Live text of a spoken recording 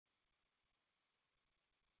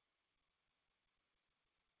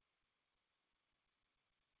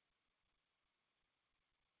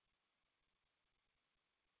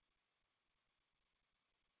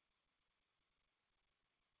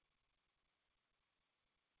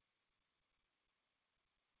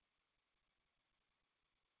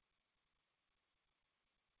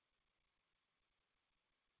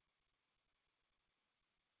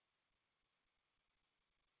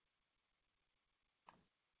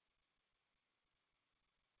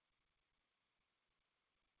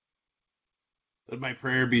Let my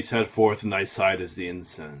prayer be set forth in thy sight as the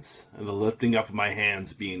incense, and the lifting up of my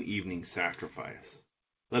hands be an evening sacrifice.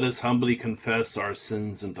 Let us humbly confess our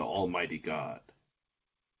sins unto Almighty God.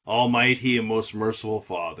 Almighty and most merciful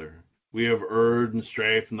Father, we have erred and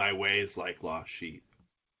strayed from thy ways like lost sheep.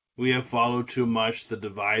 We have followed too much the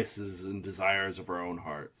devices and desires of our own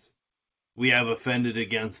hearts. We have offended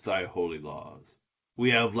against thy holy laws.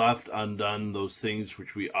 We have left undone those things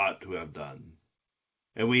which we ought to have done.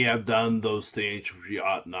 And we have done those things which we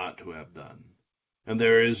ought not to have done. And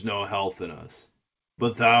there is no health in us.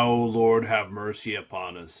 But thou, O Lord, have mercy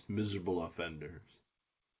upon us, miserable offenders.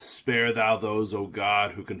 Spare thou those, O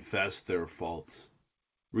God, who confess their faults.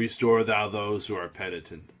 Restore thou those who are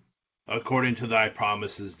penitent, according to thy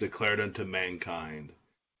promises declared unto mankind,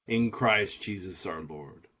 in Christ Jesus our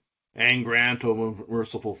Lord. And grant, O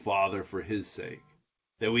merciful Father, for his sake,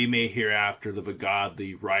 that we may hereafter live a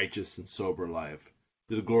godly, righteous, and sober life,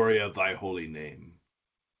 to the glory of thy holy name.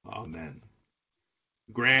 Amen.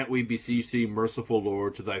 Grant, we beseech thee, merciful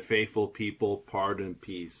Lord, to thy faithful people pardon and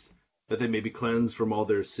peace, that they may be cleansed from all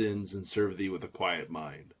their sins and serve thee with a quiet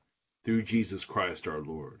mind. Through Jesus Christ our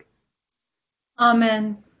Lord.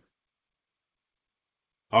 Amen.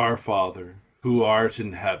 Our Father, who art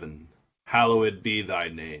in heaven, hallowed be thy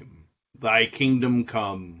name. Thy kingdom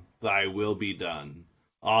come, thy will be done,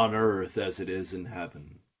 on earth as it is in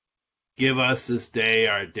heaven. Give us this day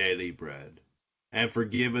our daily bread, and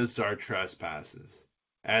forgive us our trespasses,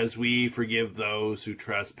 as we forgive those who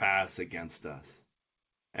trespass against us.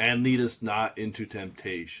 And lead us not into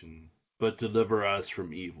temptation, but deliver us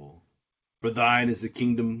from evil. For thine is the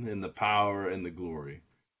kingdom, and the power, and the glory,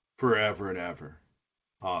 forever and ever.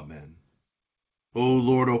 Amen. O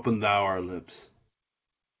Lord, open thou our lips,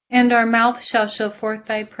 And our mouth shall show forth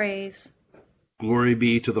thy praise. Glory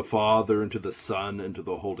be to the Father, and to the Son, and to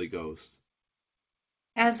the Holy Ghost.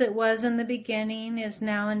 As it was in the beginning, is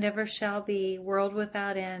now, and ever shall be, world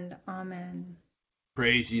without end. Amen.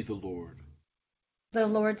 Praise ye the Lord. The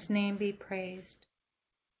Lord's name be praised.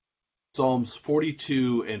 Psalms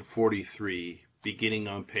 42 and 43, beginning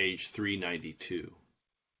on page 392.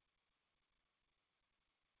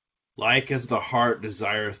 Like as the hart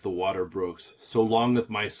desireth the water brooks, so longeth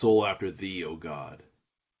my soul after thee, O God.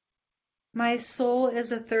 My soul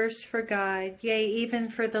is athirst for God, yea, even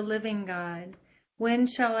for the living God. When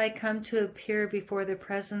shall I come to appear before the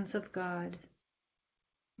presence of God?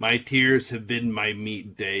 My tears have been my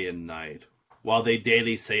meat day and night, while they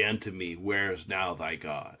daily say unto me, Where is now thy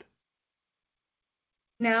God?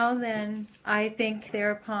 Now then, I think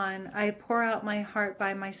thereupon, I pour out my heart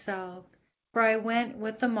by myself, for I went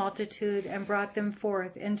with the multitude and brought them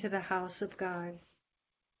forth into the house of God.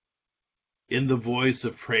 In the voice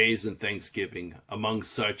of praise and thanksgiving, among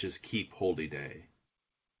such as keep holy day.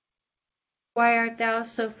 Why art thou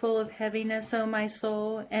so full of heaviness, O my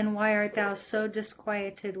soul, and why art thou so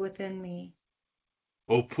disquieted within me?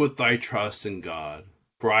 O put thy trust in God,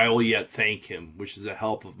 for I will yet thank him, which is the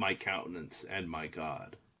help of my countenance and my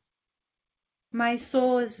God. My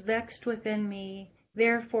soul is vexed within me,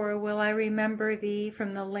 therefore will I remember thee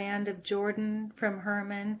from the land of Jordan, from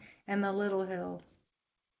Hermon and the little hill.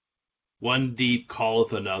 One deep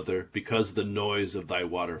calleth another, because of the noise of thy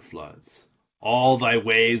water floods. All thy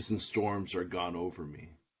waves and storms are gone over me.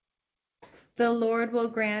 The Lord will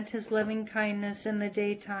grant his loving kindness in the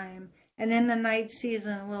daytime, and in the night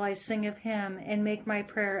season will I sing of him, and make my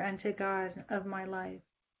prayer unto God of my life.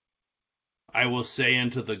 I will say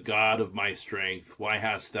unto the God of my strength, Why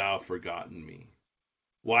hast thou forgotten me?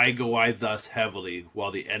 Why go I thus heavily,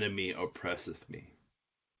 while the enemy oppresseth me?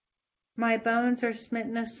 My bones are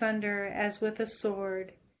smitten asunder as with a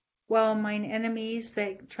sword, while mine enemies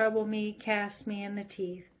that trouble me cast me in the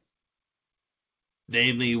teeth.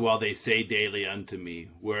 Namely, while they say daily unto me,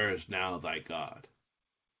 Where is now thy God?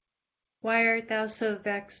 Why art thou so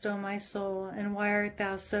vexed, O my soul, and why art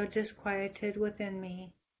thou so disquieted within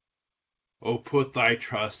me? O put thy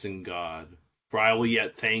trust in God, for I will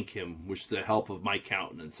yet thank him, which is the help of my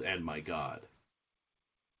countenance and my God.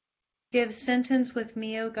 Give sentence with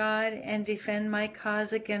me, O God, and defend my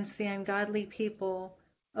cause against the ungodly people.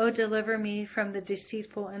 O deliver me from the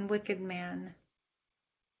deceitful and wicked man.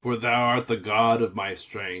 For thou art the God of my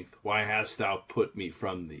strength, why hast thou put me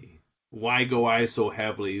from thee? Why go I so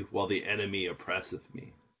heavily, while the enemy oppresseth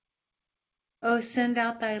me? O send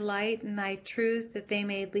out thy light and thy truth, that they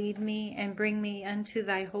may lead me and bring me unto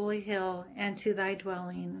thy holy hill and to thy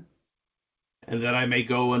dwelling. And that I may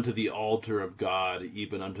go unto the altar of God,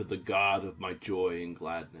 even unto the God of my joy and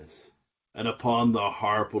gladness. And upon the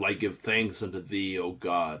harp will I give thanks unto thee, O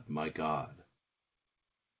God, my God.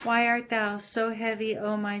 Why art thou so heavy,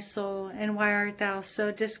 O my soul, and why art thou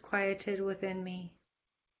so disquieted within me?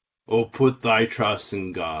 O put thy trust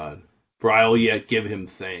in God, for I will yet give him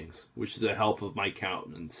thanks, which is the health of my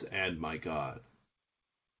countenance and my God.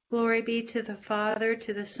 Glory be to the Father,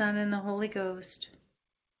 to the Son, and the Holy Ghost.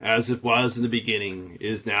 As it was in the beginning,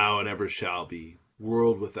 is now, and ever shall be,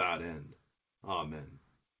 world without end. Amen.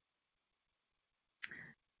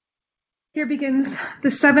 Here begins the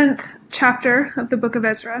 7th chapter of the book of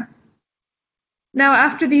Ezra. Now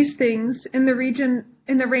after these things, in the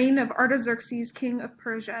reign of Artaxerxes, king of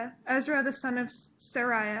Persia, Ezra the son of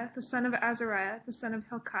Seraiah, the son of Azariah, the son of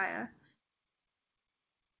Hilkiah.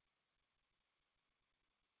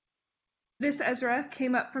 This Ezra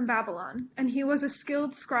came up from Babylon, and he was a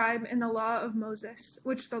skilled scribe in the law of Moses,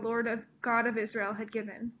 which the Lord God of Israel had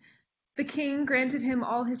given. The king granted him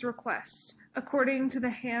all his requests, according to the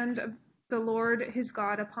hand of the Lord his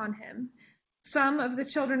God upon him. Some of the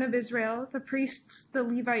children of Israel, the priests, the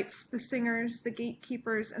Levites, the singers, the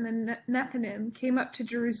gatekeepers, and the Nethinim came up to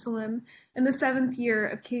Jerusalem in the 7th year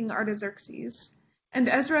of King Artaxerxes. And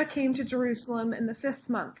Ezra came to Jerusalem in the 5th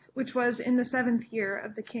month, which was in the 7th year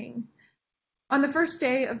of the king. On the 1st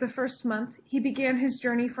day of the 1st month, he began his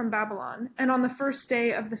journey from Babylon, and on the 1st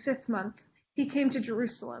day of the 5th month, he came to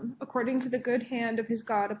Jerusalem, according to the good hand of his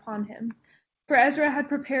God upon him. For Ezra had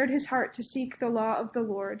prepared his heart to seek the law of the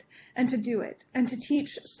Lord, and to do it, and to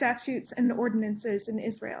teach statutes and ordinances in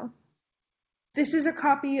Israel. This is a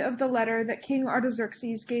copy of the letter that King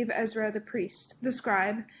Artaxerxes gave Ezra the priest, the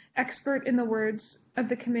scribe, expert in the words of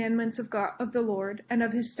the commandments of God, of the Lord, and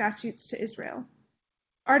of his statutes to Israel.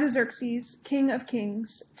 Artaxerxes, king of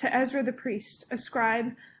kings, to Ezra the priest, a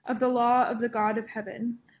scribe of the law of the God of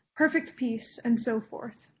heaven, perfect peace, and so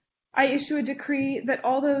forth. I issue a decree that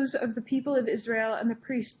all those of the people of Israel and the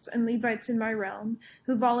priests and Levites in my realm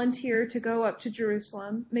who volunteer to go up to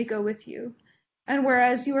Jerusalem may go with you. And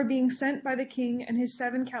whereas you are being sent by the king and his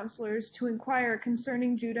 7 counselors to inquire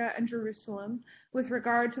concerning Judah and Jerusalem with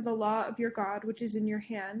regard to the law of your God which is in your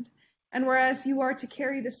hand, and whereas you are to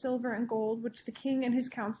carry the silver and gold which the king and his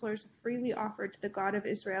counselors have freely offered to the God of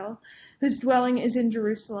Israel, whose dwelling is in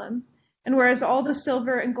Jerusalem, and whereas all the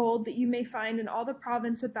silver and gold that you may find in all the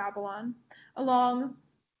province of Babylon, along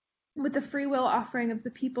with the freewill offering of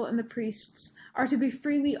the people and the priests, are to be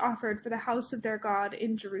freely offered for the house of their God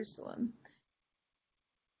in Jerusalem.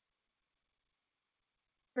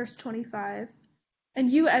 Verse 25. And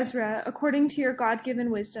you, Ezra, according to your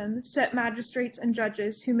God-given wisdom, set magistrates and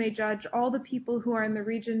judges who may judge all the people who are in the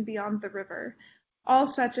region beyond the river, all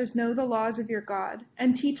such as know the laws of your God,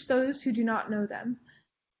 and teach those who do not know them.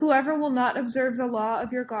 Whoever will not observe the law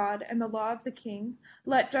of your God and the law of the king,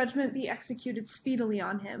 let judgment be executed speedily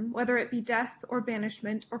on him, whether it be death or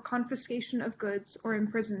banishment or confiscation of goods or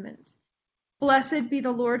imprisonment. Blessed be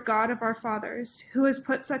the Lord God of our fathers, who has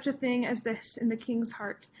put such a thing as this in the king's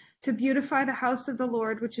heart, to beautify the house of the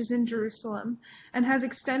Lord which is in Jerusalem, and has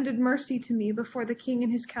extended mercy to me before the king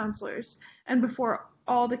and his counselors, and before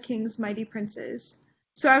all the king's mighty princes.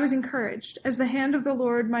 So I was encouraged, as the hand of the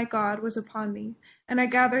Lord my God was upon me, and I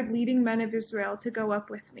gathered leading men of Israel to go up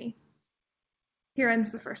with me. Here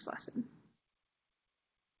ends the first lesson.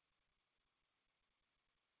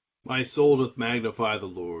 My soul doth magnify the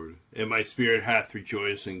Lord, and my spirit hath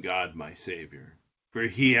rejoiced in God my Saviour. For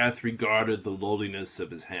he hath regarded the lowliness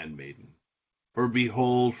of his handmaiden. For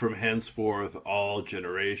behold, from henceforth all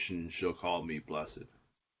generations shall call me blessed.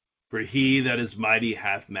 For he that is mighty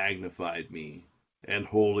hath magnified me, and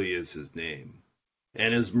holy is his name.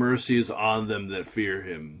 And his mercy is on them that fear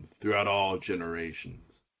him throughout all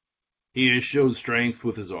generations. He has showed strength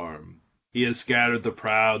with his arm. He has scattered the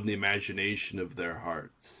proud in the imagination of their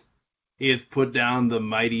hearts. He hath put down the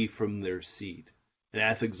mighty from their seat, and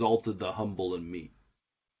hath exalted the humble and meek.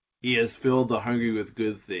 He has filled the hungry with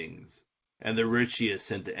good things, and the rich he has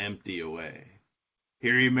sent empty away.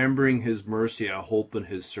 He, remembering his mercy, hath holpen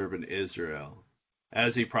his servant Israel,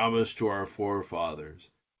 as he promised to our forefathers,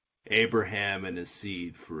 Abraham and his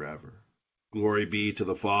seed forever. Glory be to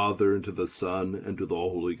the Father, and to the Son, and to the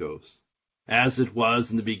Holy Ghost, as it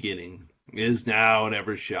was in the beginning, is now, and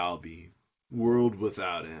ever shall be, world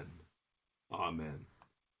without end. Amen.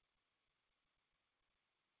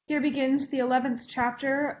 Here begins the 11th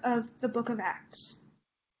chapter of the book of Acts.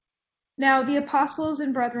 Now the apostles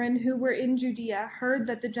and brethren who were in Judea heard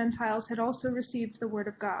that the Gentiles had also received the word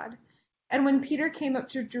of God. And when Peter came up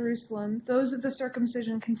to Jerusalem, those of the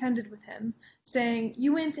circumcision contended with him, saying,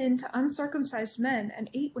 You went in to uncircumcised men and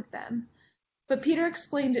ate with them. But Peter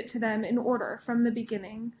explained it to them in order from the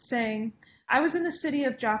beginning, saying, I was in the city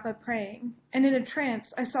of Joppa praying, and in a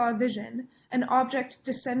trance I saw a vision, an object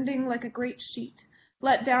descending like a great sheet,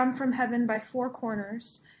 let down from heaven by four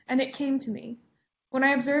corners, and it came to me. When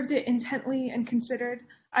I observed it intently and considered,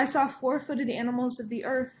 I saw four-footed animals of the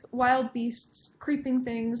earth, wild beasts, creeping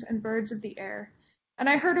things, and birds of the air. And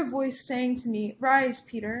I heard a voice saying to me, Rise,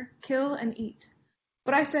 Peter, kill and eat.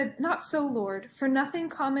 But I said, Not so, Lord, for nothing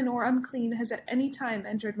common or unclean has at any time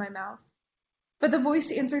entered my mouth. But the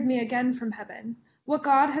voice answered me again from heaven, What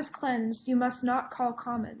God has cleansed you must not call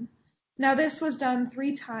common. Now this was done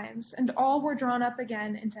 3 times, and all were drawn up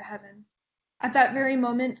again into heaven. At that very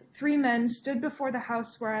moment 3 men stood before the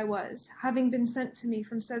house where I was, having been sent to me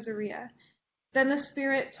from Caesarea. Then the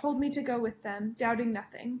Spirit told me to go with them, doubting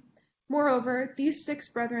nothing. Moreover, these 6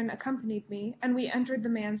 brethren accompanied me, and we entered the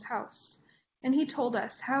man's house. And he told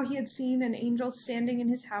us how he had seen an angel standing in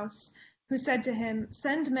his house, who said to him,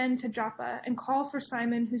 Send men to Joppa, and call for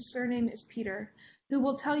Simon, whose surname is Peter, who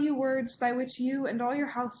will tell you words by which you and all your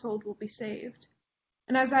household will be saved.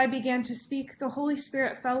 And as I began to speak, the Holy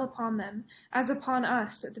Spirit fell upon them, as upon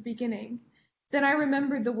us at the beginning. Then I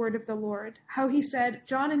remembered the word of the Lord, how he said,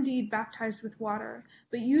 John indeed baptized with water,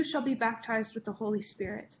 but you shall be baptized with the Holy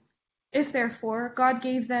Spirit. If therefore God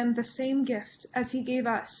gave them the same gift as he gave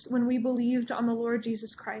us when we believed on the Lord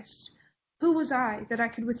Jesus Christ, who was I that I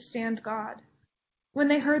could withstand God? When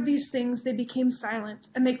they heard these things, they became silent,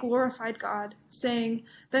 and they glorified God, saying,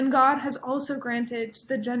 Then God has also granted to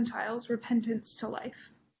the Gentiles repentance to life.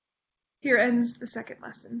 Here ends the second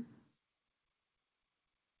lesson.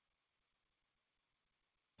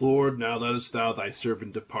 Lord, now lettest thou thy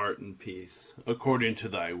servant depart in peace, according to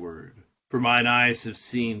thy word. For mine eyes have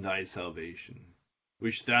seen thy salvation,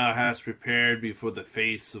 which thou hast prepared before the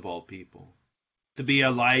face of all people, to be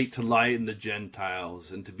a light to lighten the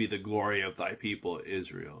Gentiles, and to be the glory of thy people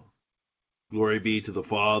Israel. Glory be to the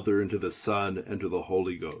Father, and to the Son, and to the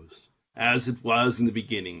Holy Ghost, as it was in the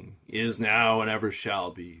beginning, is now, and ever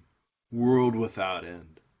shall be, world without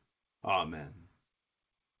end. Amen.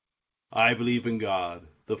 I believe in God,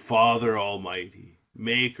 the Father Almighty,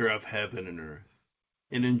 maker of heaven and earth,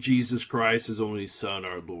 and in Jesus Christ, his only Son,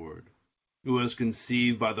 our Lord, who was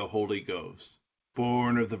conceived by the Holy Ghost,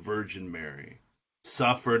 born of the Virgin Mary,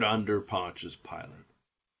 suffered under Pontius Pilate,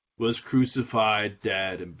 was crucified,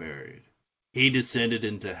 dead, and buried. He descended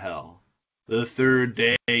into hell. The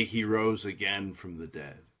 3rd day he rose again from the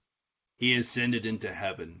dead. He ascended into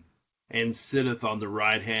heaven, and sitteth on the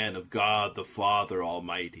right hand of God the Father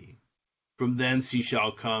Almighty. From thence he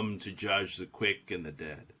shall come to judge the quick and the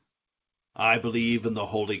dead. I believe in the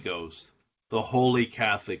Holy Ghost, the holy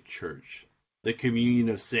Catholic Church, the communion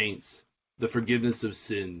of saints, the forgiveness of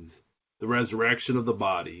sins, the resurrection of the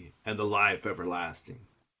body, and the life everlasting.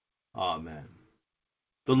 Amen.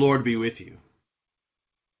 The Lord be with you.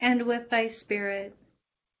 And with thy spirit.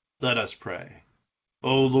 Let us pray.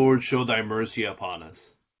 O Lord, show thy mercy upon us.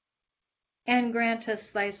 And grant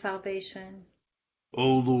us thy salvation. O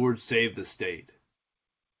Lord, save the state.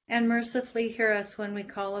 And mercifully hear us when we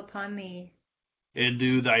call upon thee.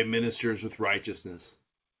 Endue thy ministers with righteousness.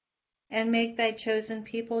 And make thy chosen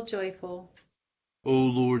people joyful. O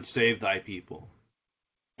Lord, save thy people.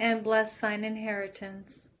 And bless thine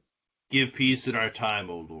inheritance. Give peace in our time,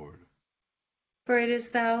 O Lord. For it is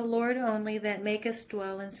thou, Lord, only that makest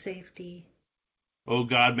dwell in safety. O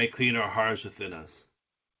God, may clean our hearts within us.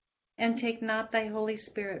 And take not thy Holy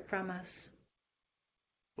Spirit from us.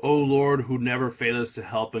 O Lord, who never failest to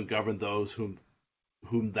help and govern those whom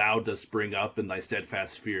thou dost bring up in thy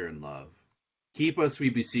steadfast fear and love, keep us, we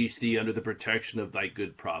beseech thee, under the protection of thy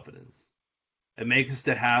good providence, and make us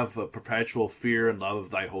to have a perpetual fear and love of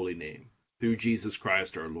thy holy name, through Jesus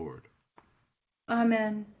Christ our Lord.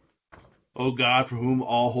 Amen. O God, from whom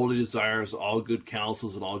all holy desires, all good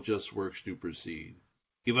counsels, and all just works do proceed,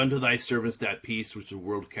 give unto thy servants that peace which the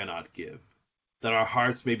world cannot give, that our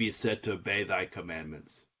hearts may be set to obey thy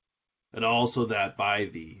commandments, and also that by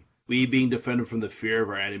thee, we, being defended from the fear of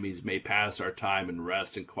our enemies, may pass our time in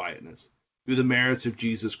rest and quietness, through the merits of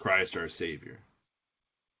Jesus Christ our Savior.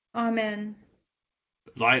 Amen.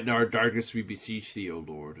 Lighten our darkness, we beseech thee, O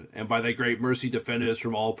Lord, and by thy great mercy defend us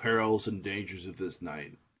from all perils and dangers of this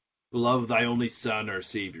night. The love of thy only Son, our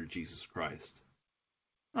Savior, Jesus Christ.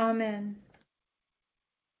 Amen.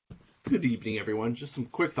 Good evening, everyone. Just some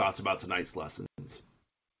quick thoughts about tonight's lessons.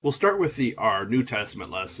 We'll start with our New Testament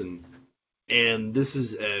lesson, and this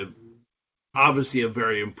is obviously a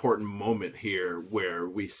very important moment here where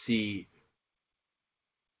we see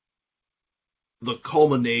the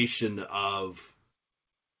culmination of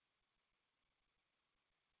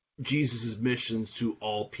Jesus' missions to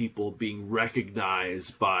all people being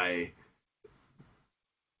recognized by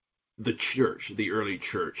the church, the early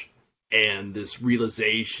church, and this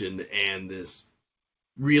realization and this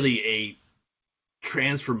really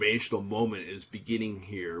transformational moment is beginning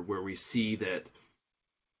here, where we see that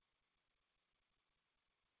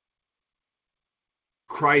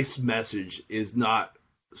Christ's message is not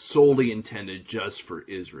solely intended just for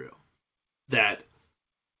Israel. That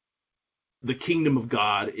the kingdom of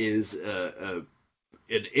God is an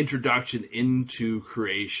introduction into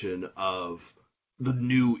creation of the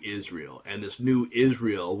new Israel. And this new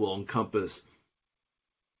Israel will encompass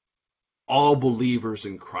all believers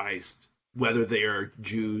in Christ, whether they are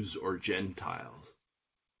Jews or Gentiles.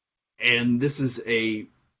 And this is an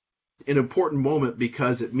important moment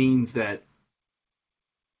because it means that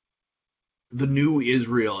the new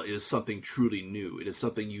Israel is something truly new. It is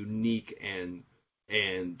something unique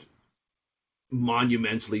and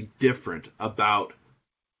monumentally different about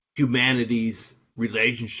humanity's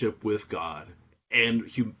relationship with God, and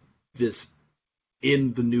this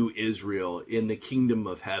in the new Israel, in the kingdom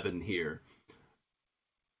of heaven here,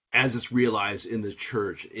 as it's realized in the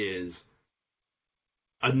church, is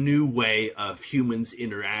a new way of humans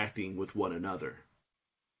interacting with one another.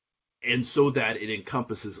 And so that it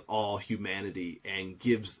encompasses all humanity and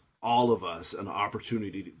gives all of us an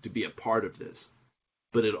opportunity to be a part of this.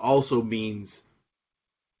 But it also means,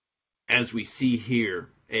 as we see here,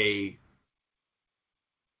 a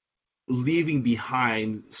leaving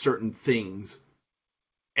behind certain things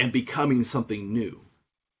and becoming something new.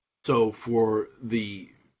 So for the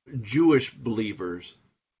Jewish believers,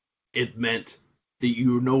 it meant that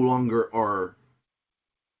you no longer are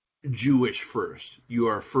Jewish first. You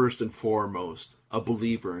are first and foremost a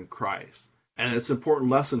believer in Christ. And it's an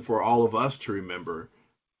important lesson for all of us to remember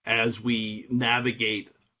as we navigate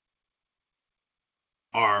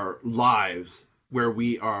our lives where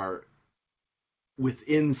we are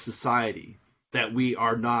within society, that we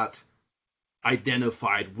are not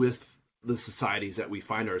identified with the societies that we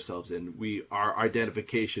find ourselves in. Our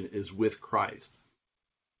identification is with Christ.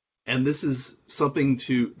 And this is something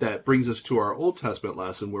that brings us to our Old Testament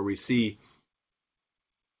lesson, where we see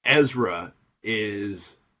Ezra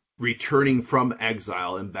is returning from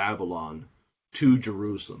exile in Babylon to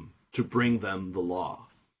Jerusalem to bring them the law.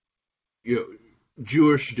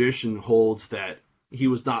 Jewish tradition holds that he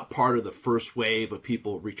was not part of the first wave of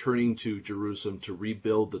people returning to Jerusalem to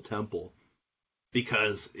rebuild the temple,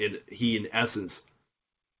 because he, in essence,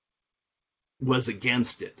 was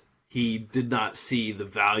against it. He did not see the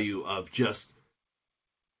value of just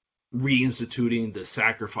reinstituting the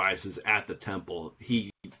sacrifices at the temple.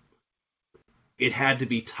 It had to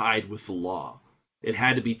be tied with the law. It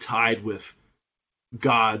had to be tied with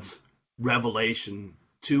God's revelation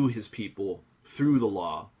to his people through the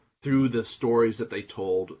law, through the stories that they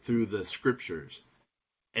told, through the scriptures.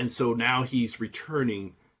 And so now he's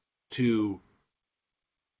returning to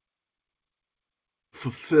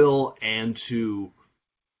fulfill and to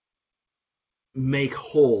make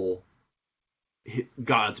whole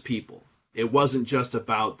God's people. It wasn't just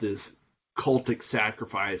about this cultic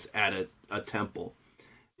sacrifice at a temple.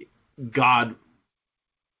 God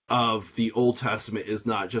of the Old Testament is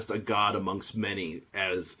not just a God amongst many,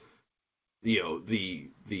 as the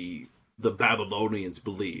Babylonians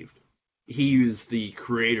believed. He is the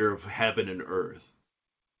creator of heaven and earth,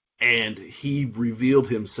 and he revealed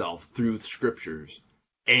himself through the scriptures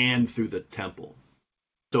and through the temple.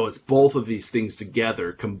 So it's both of these things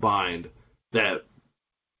together combined that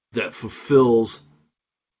fulfills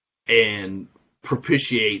and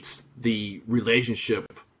propitiates the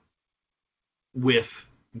relationship with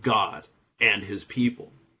God and his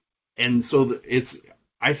people. And so it's,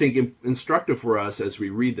 I think, instructive for us as we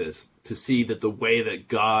read this to see that the way that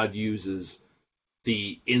God uses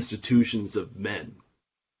the institutions of men.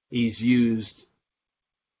 He's used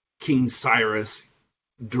King Cyrus,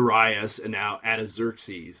 Darius, and now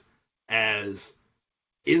Artaxerxes as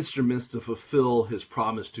instruments to fulfill his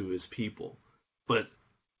promise to his people. But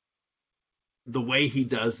the way he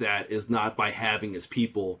does that is not by having his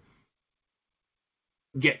people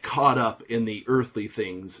get caught up in the earthly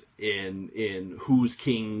things, in who's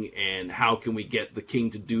king and how can we get the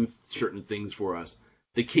king to do certain things for us.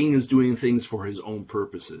 The king is doing things for his own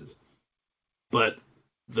purposes. But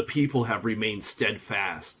the people have remained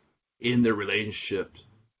steadfast in their relationship.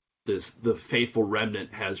 The faithful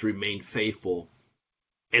remnant has remained faithful.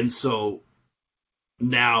 And so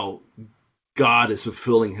now God is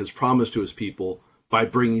fulfilling his promise to his people by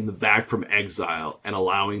bringing them back from exile and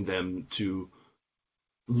allowing them to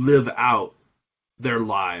live out their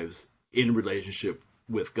lives in relationship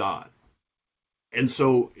with God. And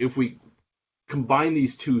so if we combine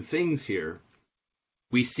these two things here,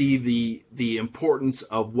 we see the importance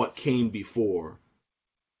of what came before,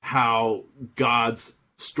 how God's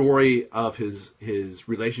story of his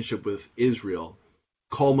relationship with Israel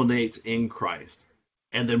culminates in Christ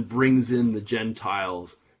and then brings in the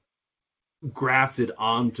Gentiles grafted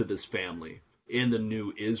onto this family in the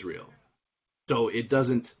new Israel. So it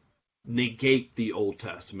doesn't negate the Old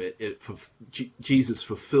Testament. Jesus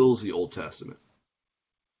fulfills the Old Testament.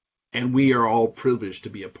 And we are all privileged to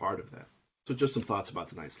be a part of that. So just some thoughts about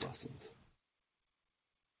tonight's lessons.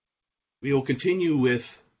 We will continue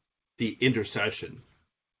with the intercession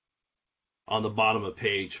on the bottom of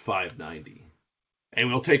page 590. And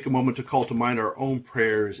we'll take a moment to call to mind our own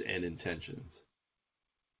prayers and intentions.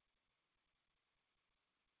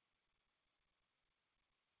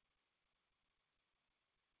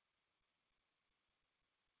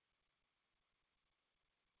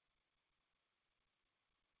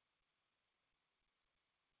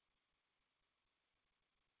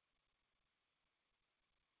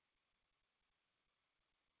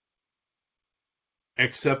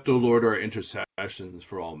 Accept, O Lord, our intercessions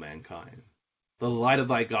for all mankind. The light of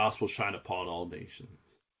thy gospel shine upon all nations.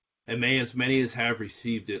 And may as many as have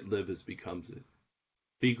received it live as becomes it.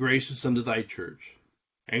 Be gracious unto thy church,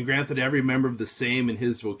 and grant that every member of the same in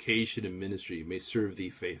his vocation and ministry may serve thee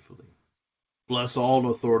faithfully. Bless all in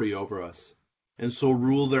authority over us, and so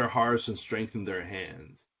rule their hearts and strengthen their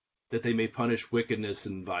hands, that they may punish wickedness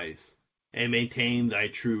and vice, and maintain thy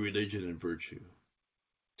true religion and virtue.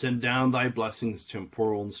 Send down thy blessings,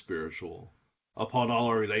 temporal and spiritual, upon all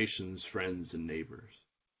our relations, friends, and neighbors.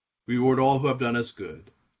 Reward all who have done us good,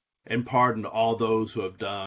 and pardon all those who have done